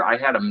teacher, I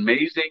had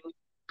amazing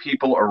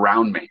people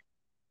around me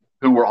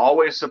who were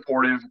always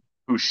supportive,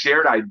 who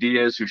shared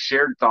ideas, who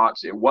shared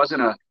thoughts.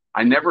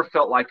 I never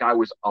felt like I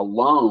was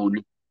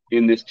alone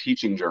in this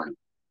teaching journey.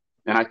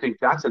 And I think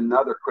that's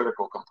another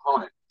critical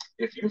component.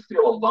 If you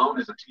feel alone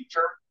as a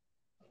teacher,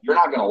 you're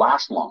not going to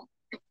last long.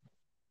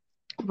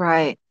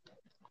 Right.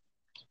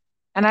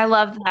 And I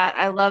love that.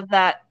 I love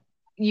that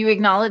you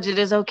acknowledge it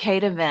is okay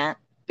to vent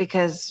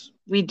because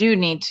we do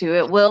need to.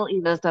 It will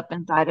eat us up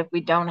inside if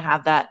we don't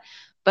have that.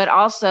 But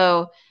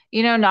also,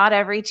 not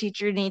every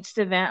teacher needs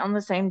to vent on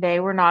the same day.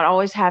 We're not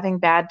always having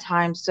bad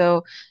times.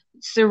 So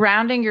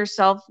surrounding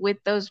yourself with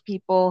those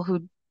people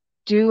who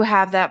do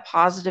have that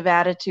positive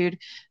attitude,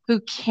 who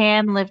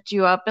can lift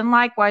you up. And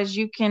likewise,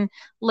 you can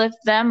lift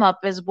them up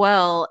as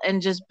well.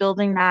 And just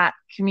building that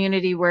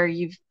community where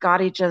you've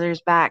got each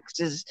other's backs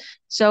is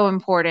so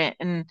important.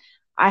 And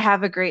I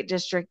have a great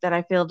district that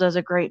I feel does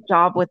a great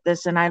job with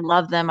this, and I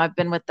love them. I've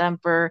been with them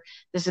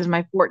this is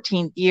my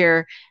 14th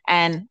year,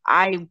 and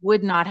I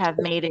would not have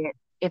made it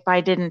if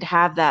I didn't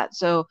have that.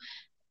 So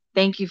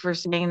thank you for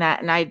saying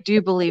that. And I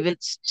do believe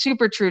it's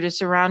super true to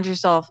surround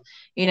yourself,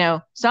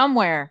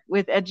 somewhere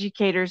with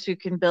educators who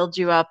can build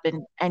you up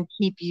and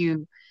keep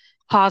you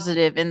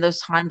positive in those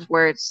times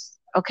where it's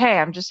okay,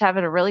 I'm just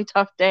having a really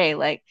tough day.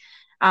 Like,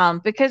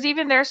 because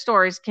even their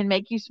stories can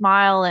make you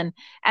smile and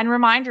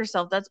remind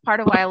yourself. That's part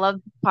of why I love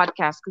this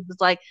podcast, because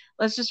it's like,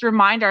 let's just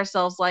remind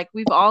ourselves, like,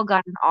 we've all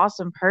got an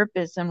awesome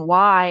purpose and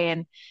why,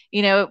 and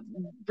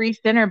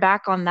recenter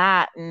back on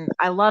that. And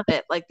I love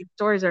it. Like, the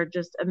stories are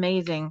just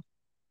amazing.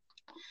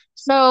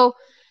 So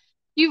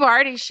you've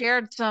already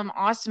shared some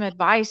awesome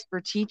advice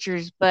for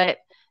teachers, but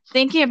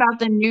thinking about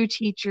the new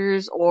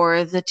teachers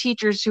or the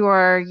teachers who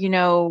are,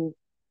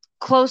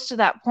 close to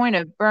that point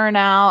of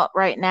burnout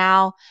right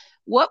now,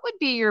 what would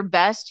be your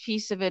best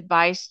piece of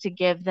advice to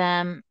give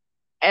them,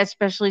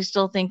 especially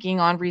still thinking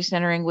on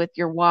recentering with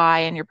your why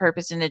and your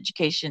purpose in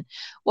education?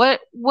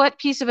 What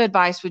piece of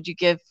advice would you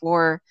give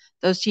for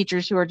those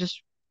teachers who are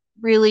just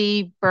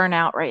really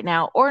burnout right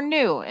now or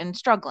new and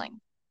struggling?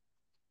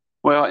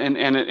 Well,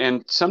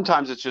 and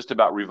sometimes it's just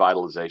about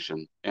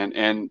revitalization, and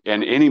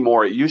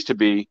anymore it used to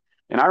be.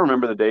 And I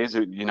remember the days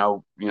of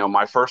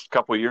my first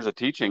couple of years of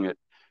teaching it.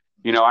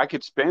 I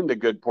could spend a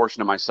good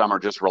portion of my summer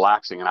just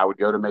relaxing, and I would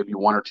go to maybe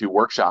one or two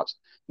workshops.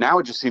 Now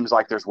it just seems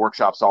like there's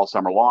workshops all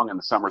summer long, and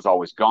the summer's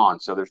always gone,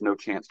 so there's no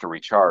chance to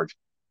recharge.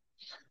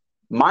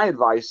 My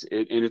advice,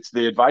 and it's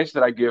the advice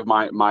that I give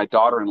my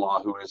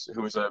daughter-in-law,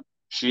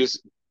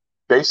 she's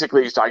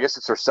basically, I guess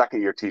it's her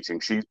second year teaching.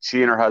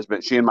 She and her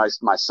husband, she and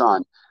my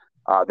son,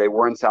 they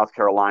were in South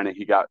Carolina.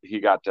 He got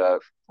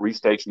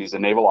restationed. He's a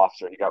naval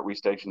officer. He got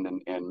restationed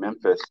in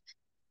Memphis,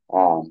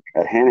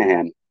 at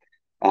Hanahan,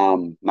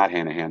 not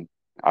Hanahan.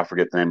 I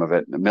forget the name of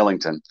it,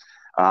 Millington.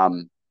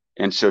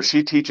 And so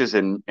she teaches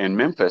in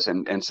Memphis.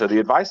 And so the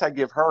advice I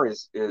give her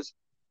is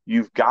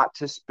you've got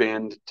to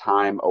spend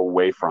time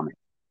away from it.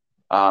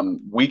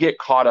 We get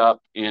caught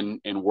up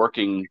in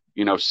working,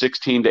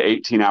 16 to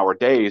 18-hour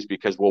days,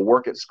 because we'll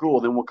work at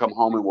school, then we'll come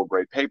home and we'll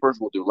grade papers,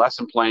 we'll do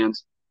lesson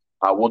plans,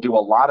 we'll do a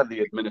lot of the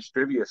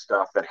administrative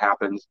stuff that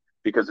happens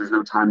because there's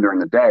no time during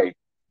the day.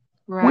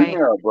 When Right.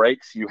 there are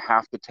breaks, you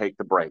have to take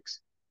the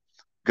breaks.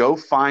 Go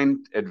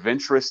find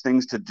adventurous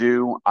things to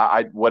do.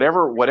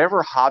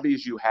 Whatever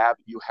hobbies you have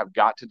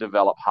got to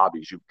develop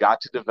hobbies. You've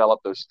got to develop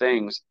those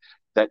things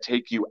that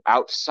take you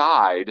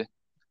outside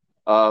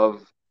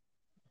of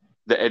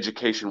the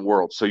education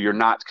world, so you're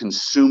not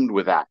consumed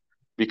with that,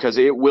 because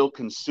it will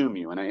consume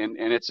you. And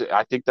it's,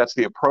 I think that's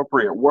the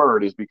appropriate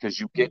word, is because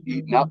you get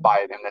eaten up by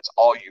it, and that's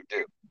all you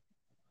do.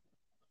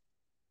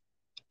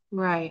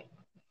 Right.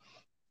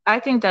 I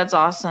think that's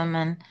awesome.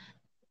 And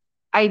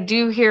I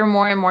do hear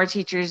more and more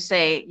teachers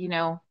say,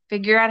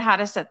 figure out how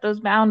to set those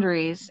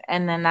boundaries.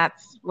 And then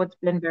that's what's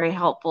been very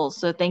helpful.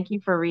 So thank you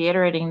for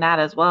reiterating that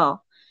as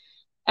well.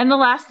 And the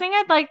last thing,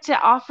 I'd like to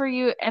offer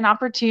you an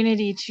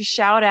opportunity to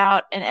shout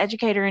out an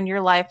educator in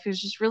your life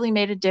who's just really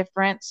made a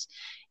difference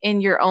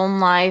in your own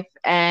life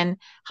and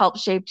helped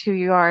shape who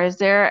you are. Is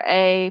there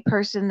a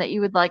person that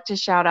you would like to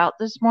shout out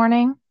this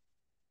morning?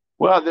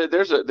 Well,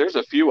 there's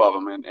a few of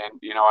them, and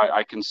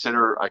I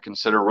consider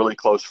really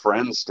close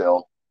friends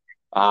still.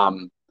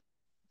 Um,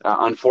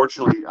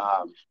 Unfortunately,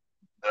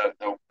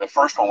 the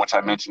first one, which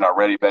I mentioned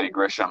already, Betty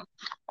Grisham,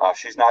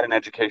 she's not in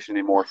education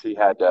anymore. She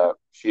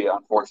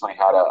unfortunately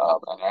had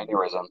an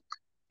aneurysm,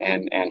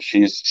 and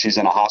she's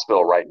in a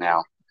hospital right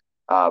now.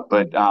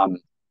 But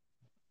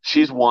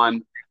she's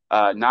one.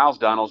 Niles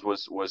Donalds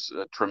was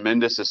a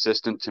tremendous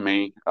assist to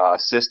me.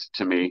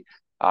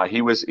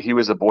 He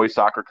was a boys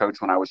soccer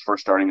coach when I was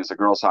first starting as a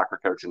girls soccer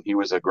coach, and he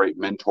was a great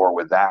mentor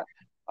with that.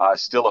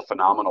 Still a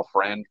phenomenal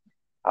friend.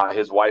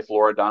 His wife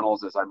Laura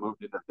Donalds, as I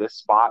moved into this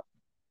spot,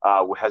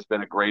 has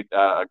been a great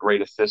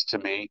assist to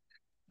me.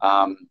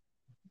 Um,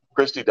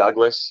 Christy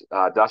Douglas,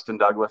 Dustin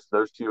Douglas,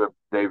 those two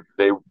they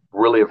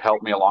really have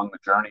helped me along the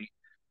journey.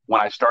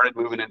 When I started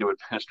moving into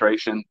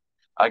administration,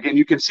 again,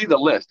 you can see the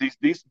list.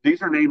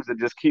 These are names that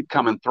just keep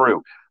coming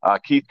through.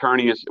 Keith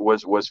Kearney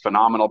was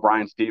phenomenal.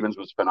 Brian Stevens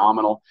was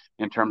phenomenal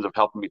in terms of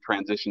helping me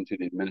transition to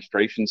the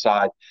administration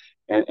side,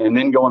 and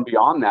then going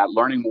beyond that,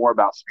 learning more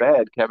about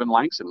SPED. Kevin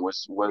Langston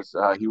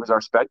he was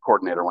our SPED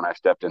coordinator when I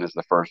stepped in as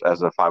a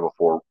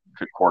 504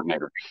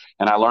 coordinator,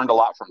 and I learned a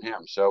lot from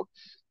him. So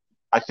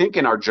I think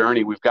in our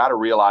journey, we've got to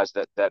realize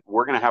that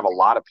we're going to have a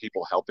lot of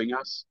people helping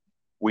us.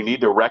 We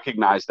need to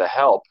recognize the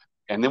help,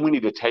 and then we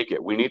need to take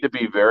it. We need to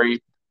be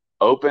very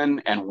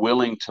open and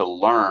willing to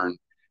learn.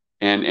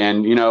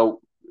 And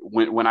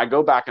when I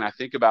go back and I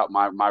think about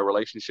my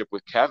relationship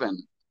with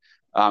Kevin,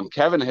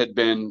 Kevin had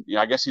been,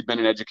 I guess he'd been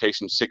in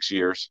education 6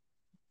 years,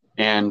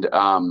 and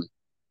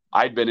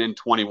I'd been in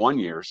 21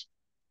 years.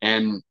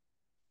 And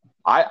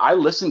I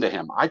listened to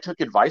him. I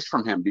took advice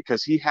from him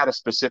because he had a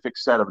specific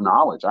set of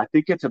knowledge. I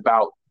think it's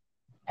about,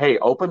 hey,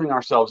 opening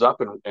ourselves up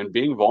and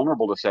being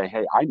vulnerable to say,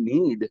 hey, I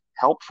need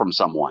help from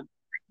someone,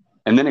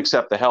 and then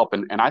accept the help.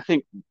 And I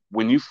think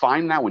when you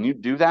find that, when you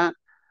do that,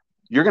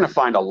 you're going to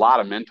find a lot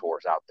of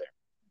mentors out there.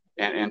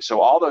 And so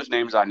all those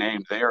names I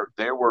named,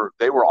 they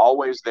were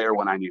always there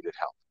when I needed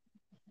help,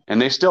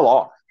 and they still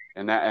are.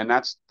 And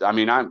that's, I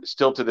mean, I'm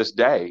still to this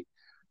day,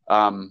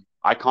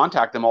 I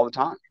contact them all the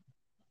time.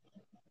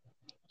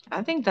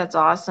 I think that's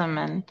awesome.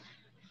 And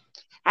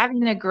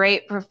having a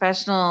great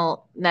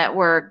professional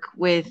network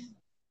with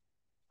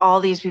all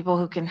these people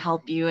who can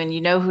help you and you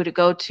know who to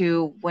go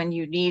to when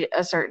you need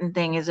a certain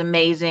thing is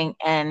amazing.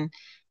 And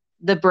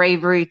the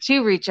bravery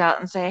to reach out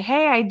and say,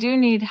 hey, I do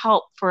need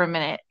help for a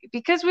minute,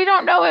 because we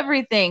don't know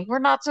everything. We're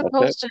not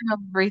supposed to know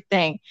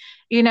everything,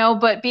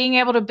 but being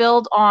able to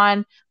build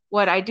on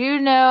what I do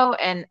know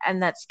and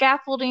that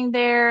scaffolding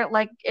there,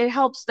 like, it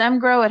helps them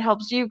grow, it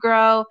helps you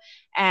grow.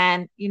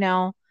 And,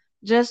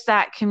 just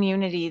that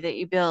community that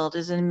you build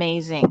is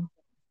amazing.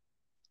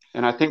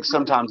 And I think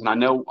sometimes, and I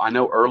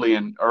know early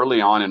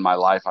on in my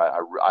life,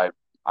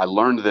 I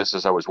learned this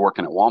as I was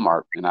working at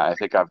Walmart, and I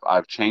think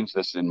I've changed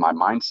this in my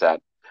mindset.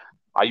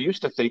 I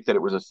used to think that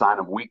it was a sign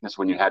of weakness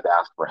when you had to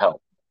ask for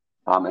help.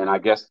 And I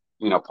guess,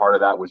 part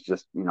of that was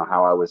just,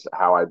 how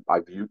I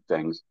viewed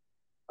things.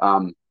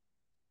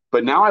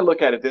 But now I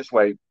look at it this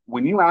way.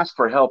 When you ask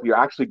for help, you're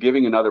actually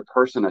giving another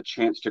person a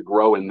chance to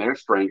grow in their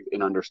strength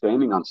and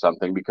understanding on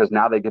something, because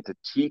now they get to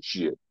teach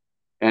you.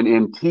 And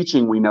in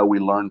teaching, we know we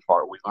learn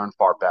far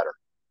better.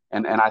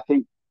 And I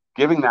think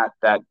giving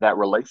that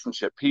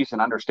relationship piece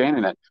and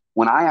understanding that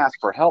when I ask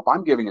for help,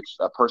 I'm giving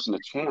a person a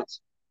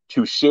chance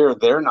to share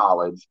their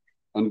knowledge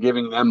and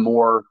giving them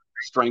more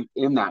strength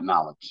in that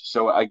knowledge.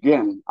 So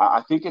again,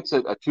 I think it's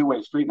a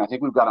two-way street, and I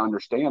think we've got to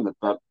understand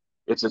that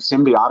it's a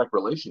symbiotic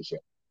relationship.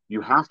 You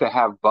have to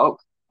have both,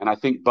 and I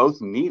think both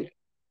need it.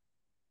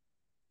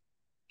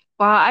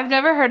 Wow, I've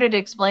never heard it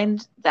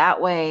explained that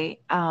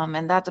way,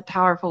 and that's a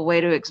powerful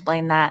way to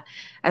explain that,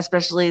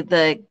 especially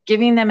the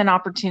giving them an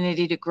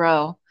opportunity to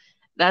grow.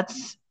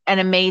 That's an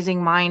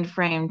amazing mind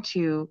frame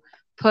to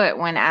put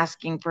when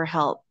asking for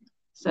help.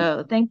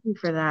 So thank you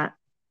for that.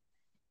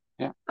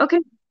 Yeah. Okay,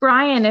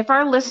 Bryan, if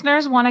our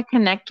listeners want to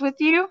connect with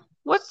you,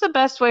 what's the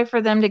best way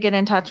for them to get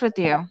in touch with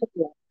you?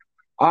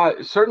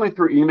 Certainly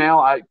through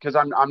email, because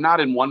I'm not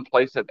in one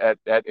place at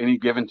any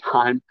given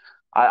time.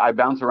 I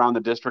bounce around the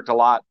district a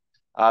lot.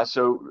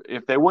 So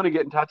if they want to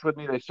get in touch with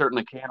me, they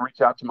certainly can reach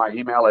out to my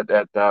email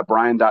at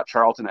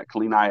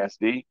Bryan.Charlton@Killeen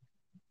ISD.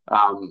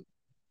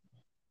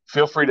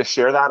 Feel free to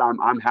share that.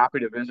 I'm happy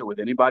to visit with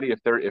anybody if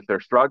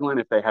they're struggling,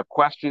 if they have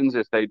questions,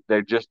 if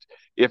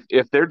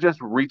they're just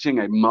reaching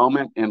a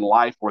moment in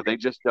life where they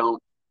just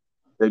don't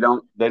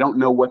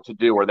know what to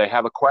do, or they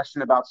have a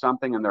question about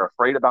something and they're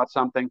afraid about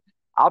something.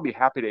 I'll be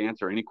happy to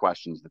answer any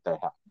questions that they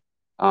have.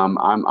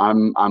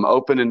 I'm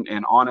open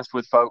and honest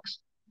with folks,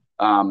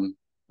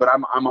 but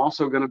I'm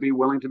also going to be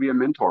willing to be a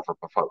mentor for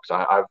folks.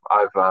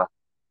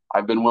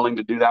 I've been willing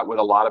to do that with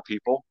a lot of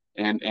people.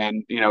 And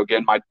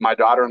again, my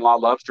daughter-in-law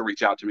loves to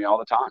reach out to me all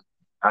the time,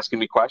 asking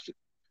me questions.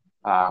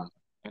 And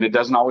it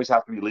doesn't always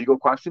have to be legal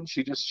questions.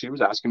 She was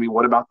asking me,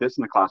 what about this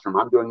in the classroom?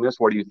 I'm doing this.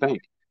 What do you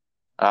think?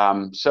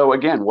 So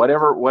again,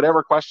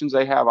 whatever questions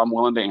they have, I'm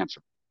willing to answer.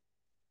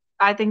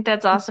 I think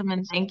that's awesome.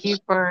 And thank you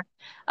for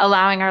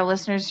allowing our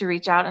listeners to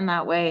reach out in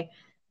that way.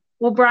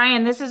 Well,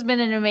 Bryan, this has been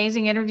an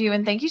amazing interview,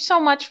 and thank you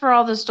so much for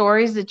all the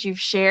stories that you've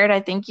shared.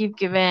 I think you've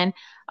given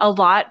a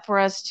lot for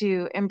us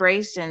to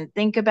embrace and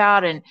think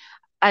about, and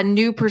a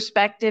new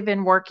perspective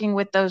in working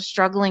with those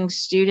struggling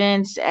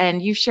students.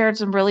 And you've shared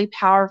some really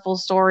powerful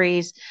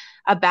stories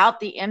about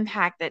the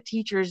impact that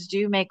teachers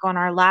do make on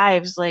our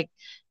lives, like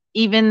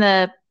even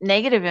the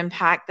negative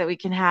impact that we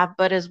can have,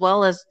 but as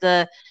well as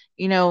the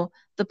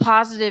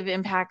positive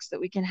impacts that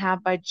we can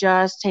have by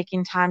just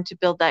taking time to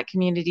build that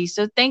community.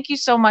 So thank you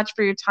so much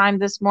for your time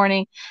this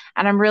morning.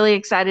 And I'm really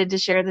excited to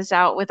share this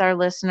out with our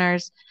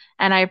listeners.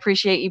 And I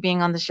appreciate you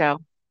being on the show.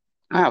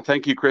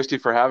 Thank you, Christy,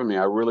 for having me.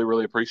 I really,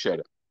 really appreciate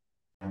it.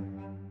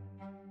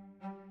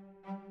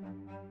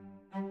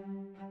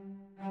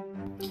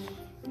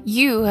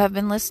 You have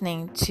been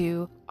listening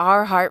to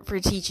Our Heart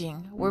for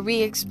Teaching, where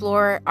we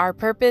explore our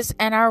purpose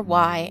and our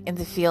why in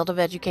the field of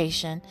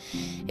education.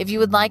 If you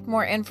would like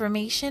more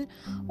information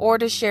or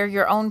to share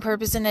your own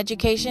purpose in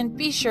education,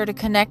 be sure to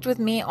connect with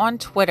me on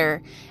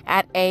Twitter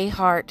at A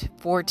Heart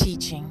for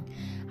Teaching.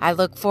 I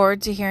look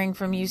forward to hearing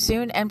from you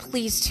soon, and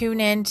please tune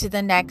in to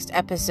the next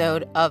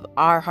episode of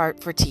Our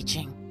Heart for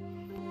Teaching.